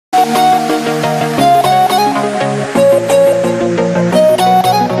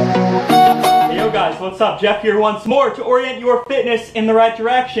what's up? Jeff here once more to orient your fitness in the right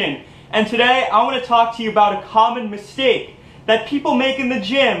direction. And today I want to talk to you about a common mistake that people make in the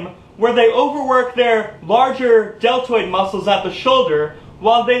gym where they overwork their larger deltoid muscles at the shoulder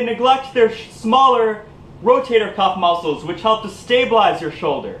while they neglect their smaller rotator cuff muscles, which help to stabilize your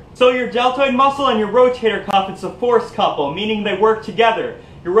shoulder. So your deltoid muscle and your rotator cuff, it's a force couple, meaning they work together.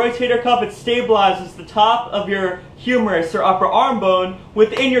 Your rotator cuff, it stabilizes the top of your humerus or upper arm bone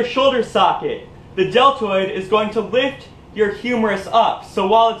within your shoulder socket. The deltoid is going to lift your humerus up. So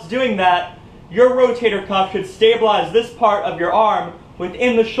while it's doing that, your rotator cuff should stabilize this part of your arm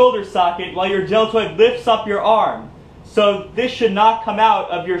within the shoulder socket while your deltoid lifts up your arm. So this should not come out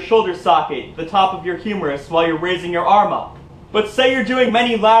of your shoulder socket, the top of your humerus, while you're raising your arm up. But say you're doing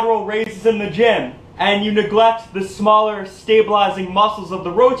many lateral raises in the gym and you neglect the smaller stabilizing muscles of the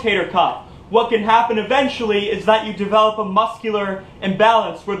rotator cuff. What can happen eventually is that you develop a muscular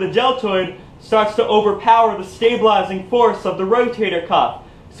imbalance where the deltoid starts to overpower the stabilizing force of the rotator cuff.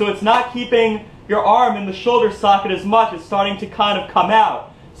 So it's not keeping your arm in the shoulder socket as much, it's starting to kind of come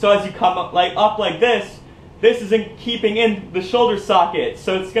out. So as you come up like this isn't keeping in the shoulder socket,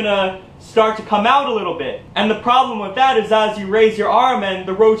 so it's going to start to come out a little bit. And the problem with that is as you raise your arm and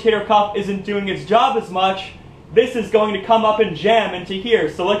the rotator cuff isn't doing its job as much, this is going to come up and jam into here.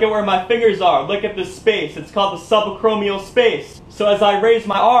 So look at where my fingers are. Look at this space. It's called the subacromial space. So as I raise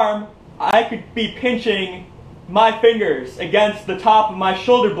my arm, I could be pinching my fingers against the top of my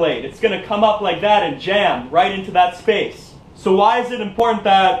shoulder blade. It's going to come up like that and jam right into that space. So why is it important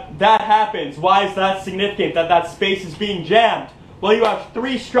that that happens? Why is that significant that that space is being jammed? Well, you have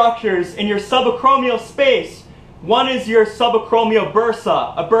three structures in your subacromial space. One is your subacromial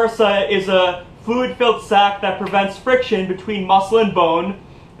bursa. A bursa is a fluid-filled sac that prevents friction between muscle and bone.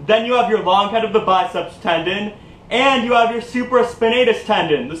 Then you have your long head of the biceps tendon, and you have your supraspinatus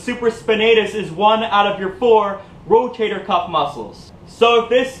tendon. The supraspinatus is one out of your 4 rotator cuff muscles. So if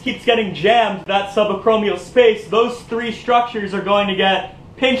this keeps getting jammed, that subacromial space, those 3 structures are going to get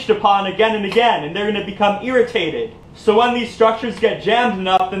pinched upon again and again, and they're going to become irritated. So when these structures get jammed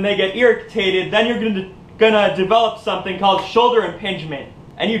enough and they get irritated, then you're going to develop something called shoulder impingement.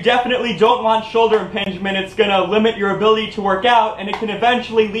 And you definitely don't want shoulder impingement. It's going to limit your ability to work out, and it can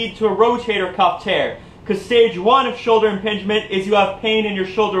eventually lead to a rotator cuff tear. Because stage 1 of shoulder impingement is you have pain in your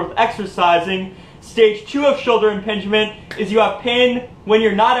shoulder with exercising. Stage 2 of shoulder impingement is you have pain when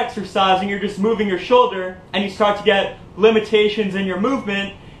you're not exercising, you're just moving your shoulder, and you start to get limitations in your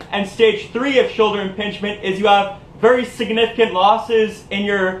movement. And stage 3 of shoulder impingement is you have very significant losses in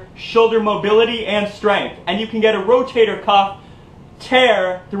your shoulder mobility and strength. And you can get a rotator cuff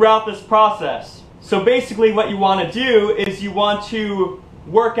tear throughout this process. So basically what you want to do is you want to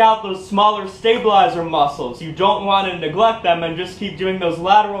work out those smaller stabilizer muscles. You don't want to neglect them and just keep doing those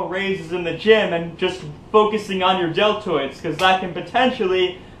lateral raises in the gym and just focusing on your deltoids, because that can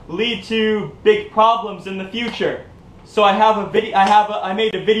potentially lead to big problems in the future. So I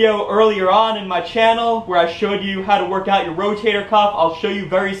made a video earlier on in my channel where I showed you how to work out your rotator cuff. I'll show you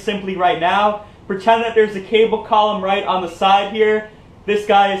very simply right now. Pretend that there's a cable column right on the side here. This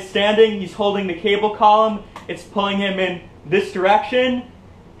guy is standing, he's holding the cable column. It's pulling him in this direction.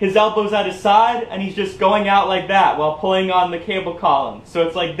 His elbow's at his side, and he's just going out like that while pulling on the cable column. So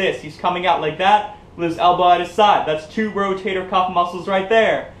it's like this. He's coming out like that with his elbow at his side. That's 2 rotator cuff muscles right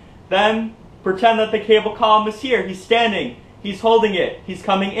there. Then pretend that the cable column is here. He's standing. He's holding it. He's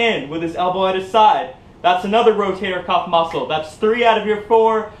coming in with his elbow at his side. That's another rotator cuff muscle. That's 3 out of your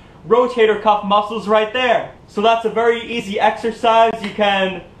 4 rotator cuff muscles right there. So that's a very easy exercise you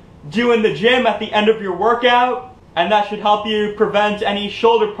can do in the gym at the end of your workout. And that should help you prevent any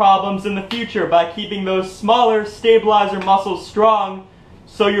shoulder problems in the future by keeping those smaller stabilizer muscles strong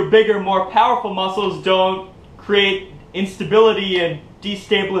so your bigger, more powerful muscles don't create instability and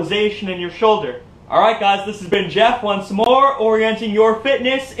destabilization in your shoulder. Alright guys, this has been Jeff once more, orienting your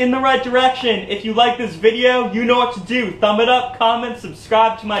fitness in the right direction. If you like this video, you know what to do. Thumb it up, comment,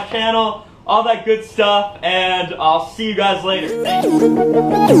 subscribe to my channel, all that good stuff, and I'll see you guys later. Thank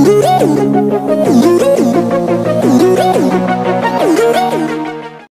you.